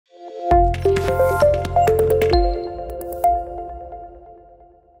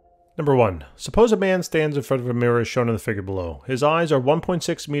Number 1. Suppose a man stands in front of a mirror as shown in the figure below. His eyes are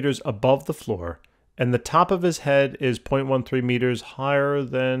 1.6 meters above the floor, and the top of his head is 0.13 meters higher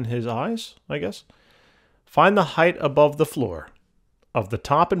than his eyes, I guess. Find the height above the floor of the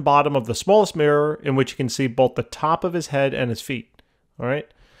top and bottom of the smallest mirror in which you can see both the top of his head and his feet. All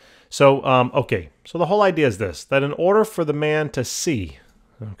right? So, so the whole idea is this, that in order for the man to see,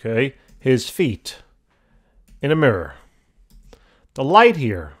 his feet in a mirror, the light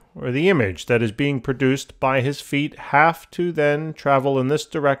here, or the image that is being produced by his feet, have to then travel in this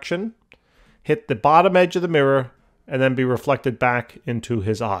direction, hit the bottom edge of the mirror, and then be reflected back into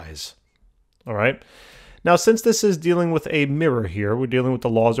his eyes. All right? Now, since this is dealing with a mirror here, we're dealing with the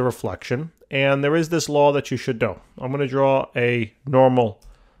laws of reflection, and there is this law that you should know. I'm going to draw a normal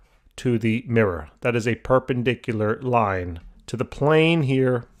to the mirror. That is a perpendicular line to the plane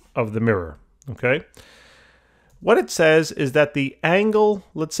here of the mirror, okay? What it says is that the angle,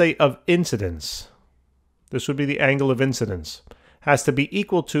 let's say, of incidence, this would be the angle of incidence, has to be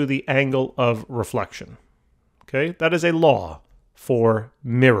equal to the angle of reflection, okay? That is a law for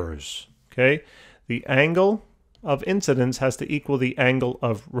mirrors, okay? The angle of incidence has to equal the angle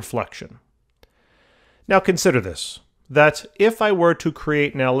of reflection. Now consider this, that if I were to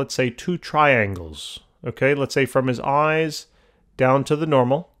create now, let's say, two triangles, okay? Let's say from his eyes down to the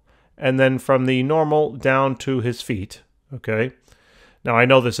normal, and then from the normal down to his feet, okay? Now I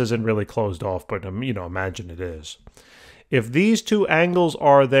know this isn't really closed off, but imagine it is. If these two angles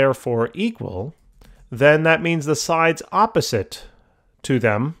are therefore equal, then that means the sides opposite to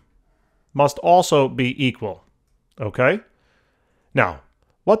them must also be equal, okay? Now,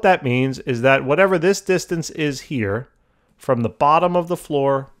 what that means is that whatever this distance is here, from the bottom of the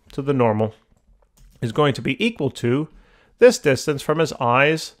floor to the normal, is going to be equal to this distance from his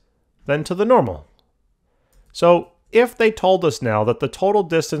eyes then to the normal. So if they told us now that the total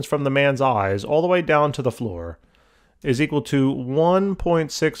distance from the man's eyes all the way down to the floor is equal to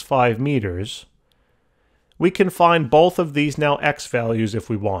 1.65 meters, we can find both of these now x values if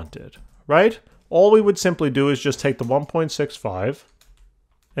we wanted, right? All we would simply do is just take the 1.65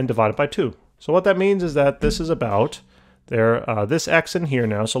 and divide it by 2. So what that means is that this is about this x in here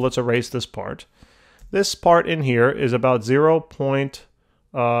now, so let's erase this part. This part in here is about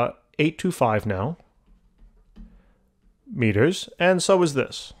 0.825 now meters, and so is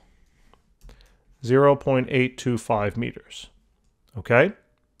this. 0.825 meters. Okay?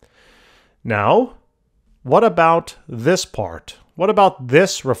 Now, what about this part? What about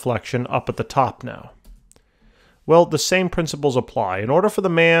this reflection up at the top now? Well, the same principles apply. In order for the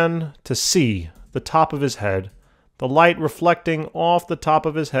man to see the top of his head, the light reflecting off the top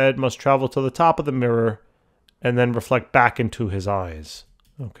of his head must travel to the top of the mirror and then reflect back into his eyes.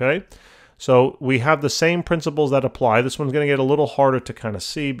 Okay? So we have the same principles that apply. This one's going to get a little harder to kind of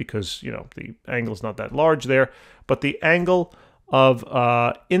see because, the angle's not that large there. But the angle of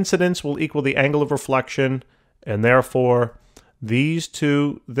incidence will equal the angle of reflection, and therefore these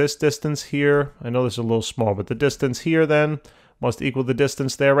two, this distance here, I know this is a little small, but the distance here then must equal the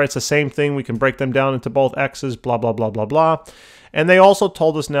distance there, right? It's the same thing. We can break them down into both x's, blah, blah, blah, blah, blah. And they also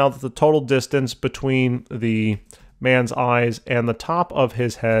told us now that the total distance between the man's eyes and the top of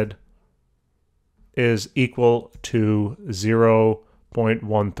his head is equal to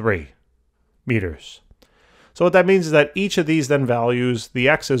 0.13 meters. So what that means is that each of these then values, the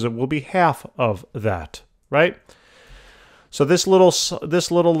x's, will be half of that, right? So this little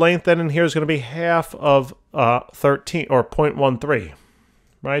length then in here is going to be half of 13 or 0.13,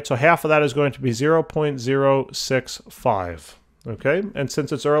 right? So half of that is going to be 0.065, okay? And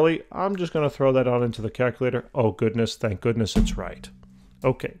since it's early, I'm just going to throw that on into the calculator. Oh goodness, thank goodness it's right.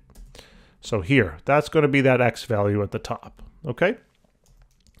 Okay, so here, that's going to be that x value at the top, okay?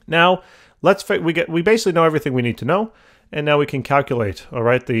 Now, we basically know everything we need to know, and now we can calculate, all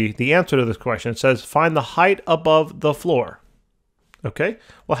right, the answer to this question. It says, find the height above the floor. Okay,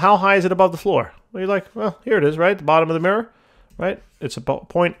 well, how high is it above the floor? Well, you're like, well, here it is, right? The bottom of the mirror, right? It's about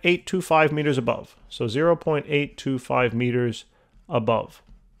 0.825 meters above. So 0.825 meters above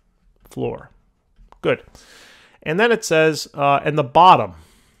floor. Good. And then it says, and the bottom,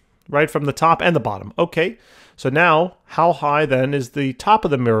 right, from the top and the bottom. Okay, so now how high then is the top of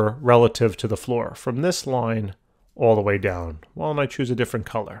the mirror relative to the floor? From this line all the way down. Why don't I choose a different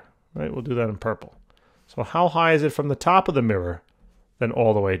color, right? We'll do that in purple. So how high is it from the top of the mirror then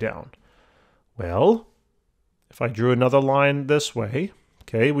all the way down? Well, if I drew another line this way,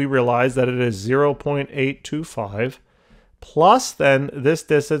 okay, we realize that it is 0.825 plus then this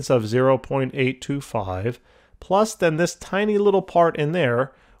distance of 0.825 plus then this tiny little part in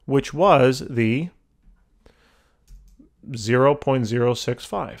there, which was the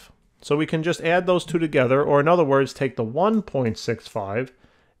 0.065. So we can just add those two together, or in other words, take the 1.65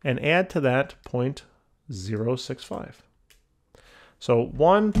 and add to that 0.065. So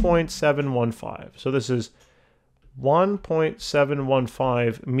 1.715. So this is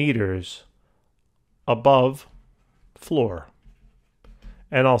 1.715 meters above floor.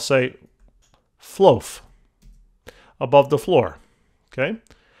 And I'll say floaf, above the floor. Okay?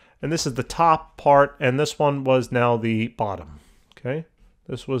 And this is the top part, and this one was now the bottom. Okay?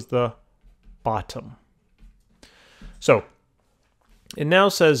 This was the bottom. So it now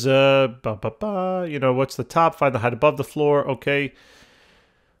says, you know, what's the top? Find the height above the floor. Okay.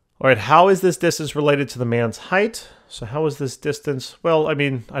 All right. How is this distance related to the man's height? So how is this distance? Well, I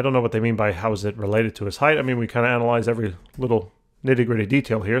mean, I don't know what they mean by how is it related to his height. I mean, we kind of analyze every little nitty-gritty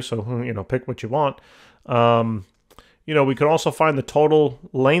detail here. So, you know, pick what you want. You know, we could also find the total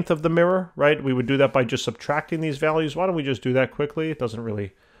length of the mirror, right? We would do that by just subtracting these values. Why don't we just do that quickly? It doesn't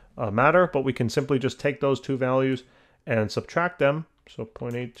really matter, but we can simply just take those two values and subtract them. So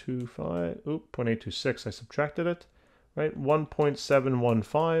 0.825, 0.826, I subtracted it, right?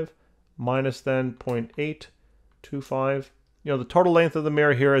 1.715 minus then 0.825. You know, the total length of the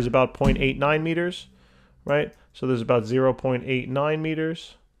mirror here is about 0.89 meters, right? So there's about 0.89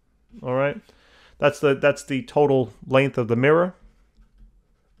 meters, all right? That's the total length of the mirror.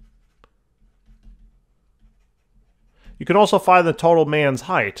 You can also find the total man's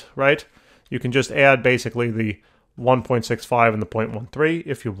height, right? You can just add basically the 1.65 and the 0.13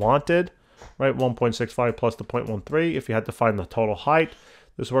 if you wanted, right? 1.65 plus the 0.13 if you had to find the total height.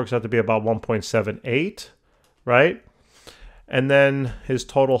 This works out to be about 1.78, right? And then his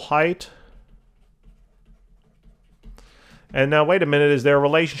total height. And now, wait a minute, is there a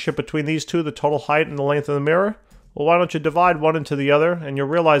relationship between these two, the total height and the length of the mirror? Well, why don't you divide one into the other, and you'll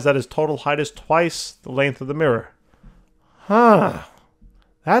realize that his total height is twice the length of the mirror. Huh.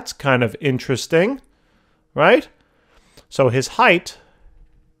 That's kind of interesting, right? So his height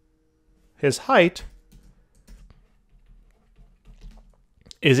is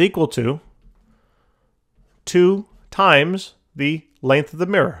equal to 2 times the length of the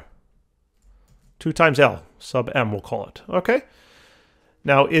mirror. 2 times L, sub M, we'll call it. Okay?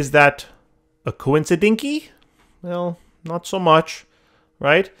 Now, is that a coincidinky? Well, not so much,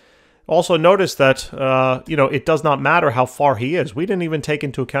 right? Also, notice that, you know, it does not matter how far he is. We didn't even take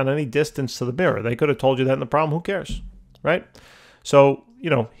into account any distance to the mirror. They could have told you that in the problem. Who cares, right? So,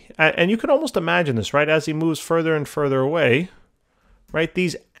 you know, and you can almost imagine this, right? As he moves further and further away, right,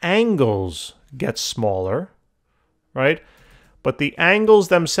 these angles get smaller, right? But the angles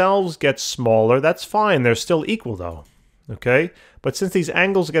themselves get smaller. That's fine. They're still equal, though, okay? But since these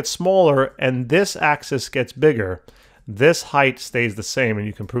angles get smaller and this axis gets bigger, this height stays the same, and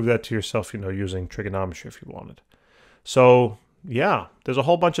you can prove that to yourself, you know, using trigonometry if you wanted. So, yeah, there's a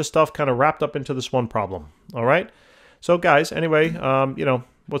whole bunch of stuff kind of wrapped up into this one problem, all right? So, guys, anyway, you know,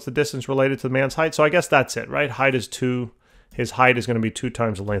 what's the distance related to the man's height? So I guess that's it, right? Height is 2. His height is going to be 2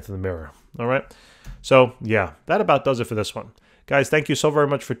 times the length of the mirror, all right? So, yeah, that about does it for this one. Guys, thank you so very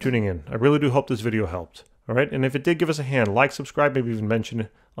much for tuning in. I really do hope this video helped. All right, and if it did, give us a hand. Like, subscribe, maybe even mention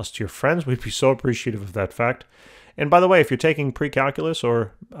us to your friends. We'd be so appreciative of that fact. And by the way, if you're taking pre-calculus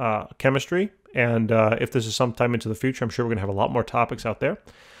or chemistry, and if this is sometime into the future, I'm sure we're going to have a lot more topics out there.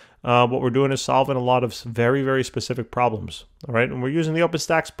 What we're doing is solving a lot of very, very specific problems. All right, and we're using the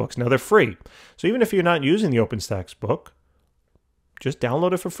OpenStax books. Now, they're free. So even if you're not using the OpenStax book, just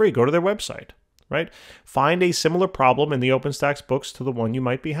download it for free. Go to their website. Right? Find a similar problem in the OpenStax books to the one you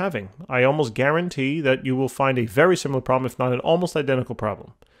might be having. I almost guarantee that you will find a very similar problem, if not an almost identical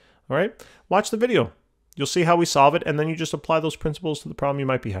problem. All right? Watch the video. You'll see how we solve it, and then you just apply those principles to the problem you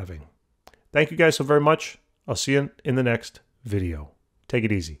might be having. Thank you guys so very much. I'll see you in the next video. Take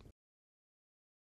it easy.